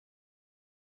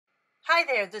Hi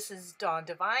there, this is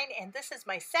Devine, and this is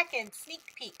my second sneak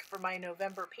peek for my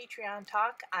November Patreon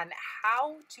talk on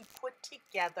how to put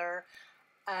together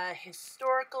a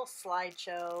historical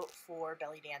slideshow for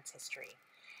belly dance history.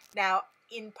 Now,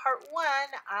 in part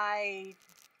one, I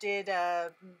did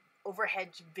a overhead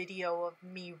video of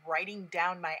me writing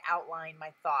down my outline,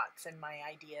 my thoughts, and my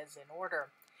ideas in order.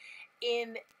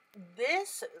 In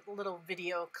this little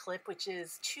video clip, which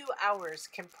is 2 hours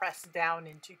compressed down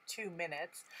into 2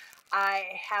 minutes,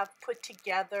 I have put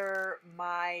together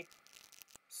my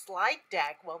slide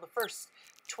deck. Well, the first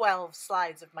 12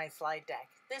 slides of my slide deck.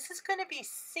 This is going to be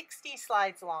 60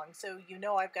 slides long, so you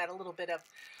know I've got a little bit of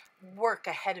work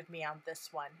ahead of me on this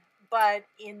one. But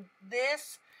in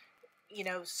this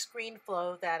screen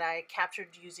flow that I captured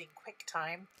using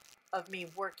QuickTime of me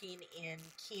working in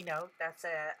Keynote. That's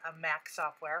a Mac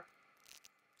software,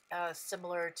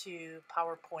 similar to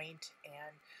PowerPoint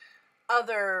and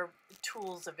other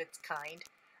tools of its kind.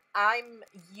 I'm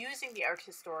using the art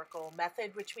historical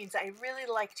method, which means I really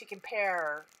like to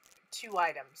compare two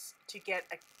items to get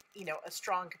a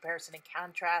strong comparison and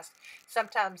contrast.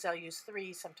 Sometimes I'll use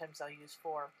three, sometimes I'll use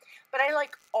four. But I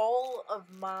like all of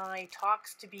my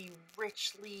talks to be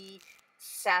richly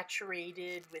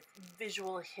saturated with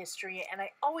visual history, and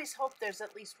I always hope there's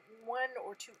at least one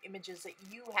or two images that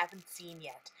you haven't seen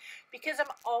yet, because I'm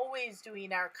always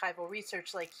doing archival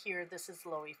research. Like here, this is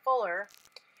Loie Fuller.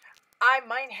 I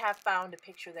might have found a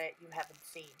picture that you haven't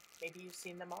seen. Maybe you've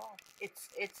seen them all. It's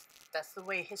That's the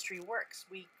way history works.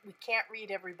 We can't read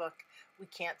every book. We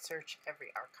can't search every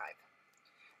archive.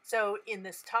 So in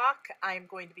this talk, I'm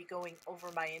going to be going over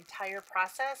my entire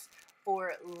process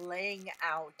for laying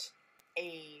out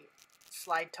a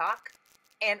slide talk.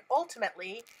 And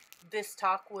ultimately, this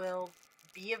talk will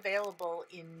be available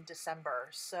in December.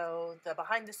 So the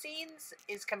behind the scenes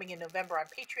is coming in November on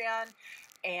Patreon,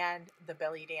 and the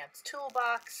Belly Dance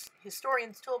Toolbox,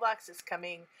 Historian's Toolbox, is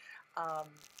coming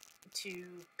to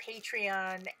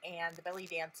Patreon and the Belly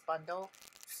Dance Bundle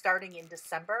starting in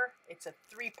December. It's a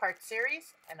 3-part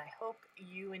series, and I hope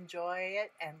you enjoy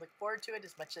it and look forward to it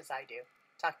as much as I do.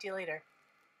 Talk to you later.